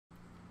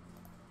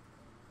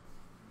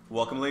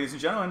Welcome, ladies and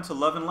gentlemen, to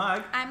Love and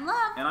Lag. I'm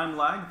Love. And I'm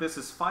Lag. This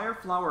is Fire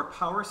Flower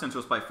Power, sent to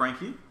us by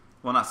Frankie.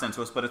 Well, not sent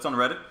to us, but it's on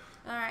Reddit.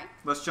 Alright.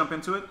 Let's jump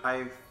into it.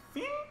 I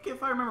think,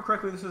 if I remember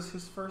correctly, this is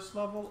his first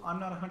level. I'm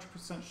not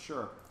 100%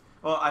 sure.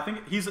 Well, I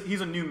think he's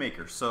a new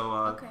maker, so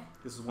okay.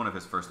 This is one of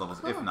his first levels,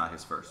 Cool. if not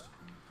his first.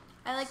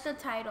 I like the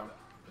title.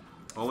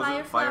 What was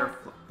it? Fire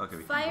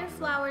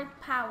Flower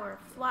Power.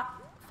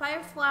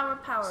 Fire Flower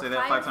Power. Say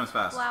that 5 times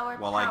fast while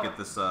power. I get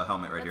this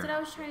helmet right That's here. what I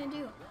was trying to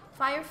do.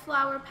 Fire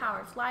Flower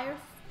Power.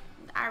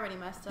 I already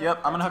messed up. Yep,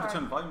 I'm going to have That's to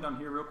turn the volume down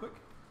here real quick.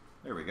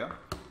 There we go.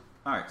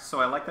 Alright, so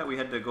I like that we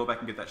had to go back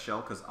and get that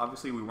shell, because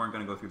obviously we weren't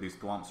going to go through these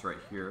thwomps right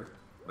here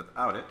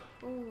without it.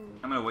 Ooh.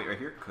 I'm going to wait right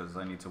here, because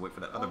I need to wait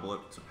for that other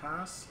bullet to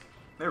pass.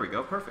 There we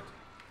go, perfect.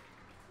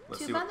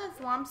 Let's Too bad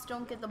the thwomps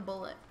don't get the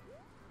bullet.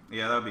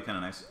 Yeah, that would be kind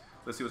of nice.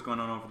 Let's see what's going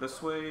on over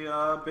this way.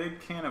 Big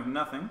can of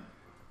nothing.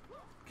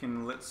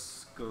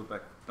 Let's go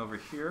back over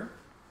here.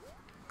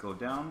 Go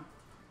down.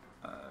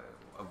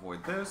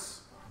 Avoid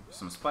this.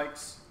 Some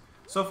spikes.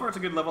 So far, it's a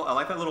good level. I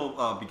like that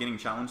little beginning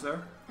challenge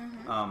there.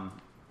 Mm-hmm.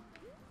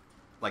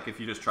 Like if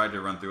you just tried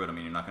to run through it, I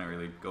mean, you're not going to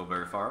really go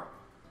very far.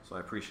 So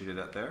I appreciated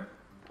that there.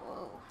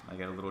 Whoa. I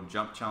got a little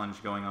jump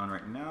challenge going on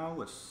right now.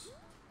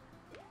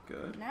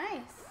 Good.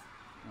 Nice.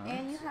 Right.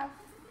 And you have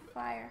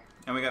fire.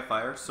 And we got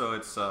fire, so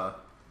it's that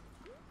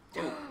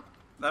almost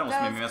That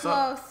made me was mess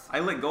up. close. I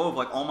let go of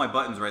like all my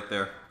buttons right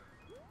there.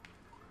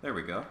 There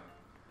we go.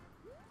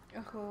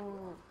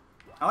 Oh.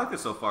 I like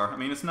this so far. I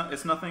mean, it's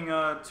nothing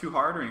too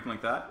hard or anything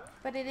like that.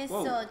 But it is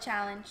Whoa. still a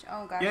challenge.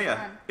 Oh gosh. Yeah.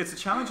 Fun. It's a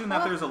challenge in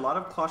that there's a lot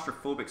of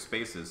claustrophobic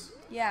spaces.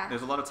 Yeah.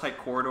 There's a lot of tight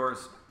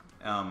corridors.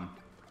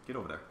 Get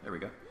over there. There we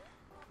go.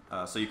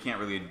 So you can't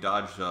really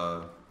dodge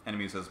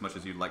enemies as much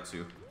as you'd like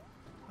to.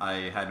 I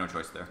had no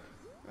choice there.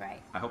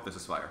 Right. I hope this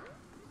is fire.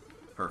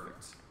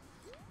 Perfect.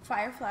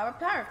 Fire Flower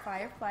Power.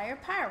 Fire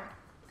Power.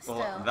 Still.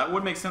 Well, that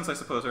would make sense, I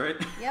suppose, right?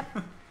 Yep.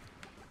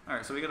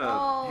 Alright, so we got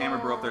a hammer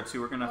bro up there too.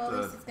 We're gonna have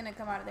This is gonna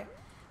come out of there.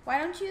 Why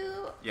don't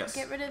you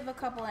get rid of a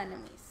couple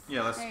enemies?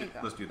 Yeah, let's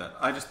do that.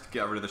 I just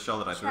got rid of the shell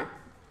that I threw.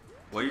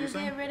 What are you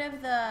saying? Get rid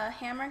of the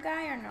hammer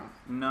guy or no?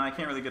 No, I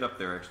can't really get up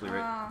there actually,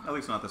 right? At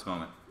least not this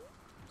moment.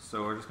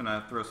 So we're just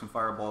gonna throw some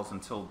fireballs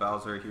until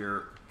Bowser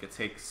here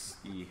takes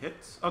the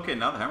hits. Okay,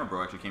 now the hammer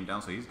bro actually came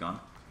down, so he's gone.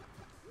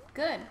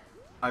 Good.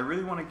 I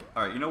really want to.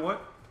 All right, you know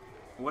what?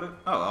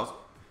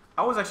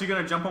 I was actually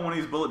gonna jump on one of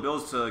these bullet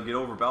bills to get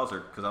over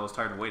Bowser because I was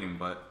tired of waiting,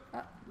 but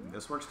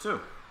this works too.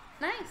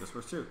 Nice. This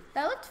works too.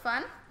 That looked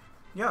fun.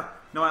 Yeah.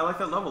 No, I like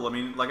that level. I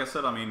mean, like I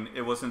said,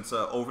 it wasn't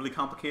overly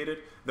complicated.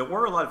 There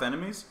were a lot of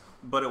enemies,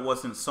 but it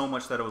wasn't so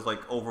much that it was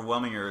like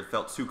overwhelming or it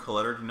felt too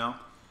cluttered. You know.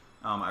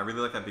 I really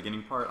like that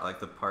beginning part. I like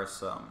the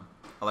parts.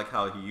 I like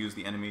how he used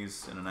the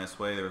enemies in a nice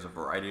way. There was a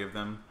variety of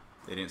them.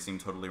 They didn't seem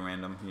totally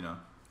random. You know.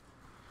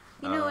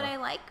 You know what I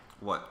like?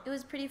 What? It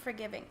was pretty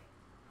forgiving.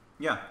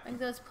 Yeah. Like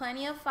there was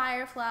plenty of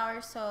fire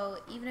flowers, so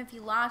even if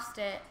you lost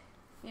it,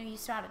 you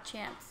still had a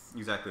chance.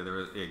 Exactly. There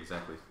was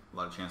exactly a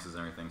lot of chances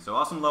and everything. So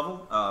awesome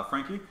level,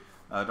 Frankie.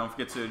 Don't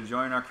forget to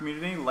join our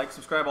community, like,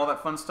 subscribe, all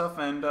that fun stuff,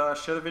 and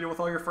share the video with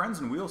all your friends.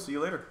 And we'll see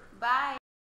you later. Bye.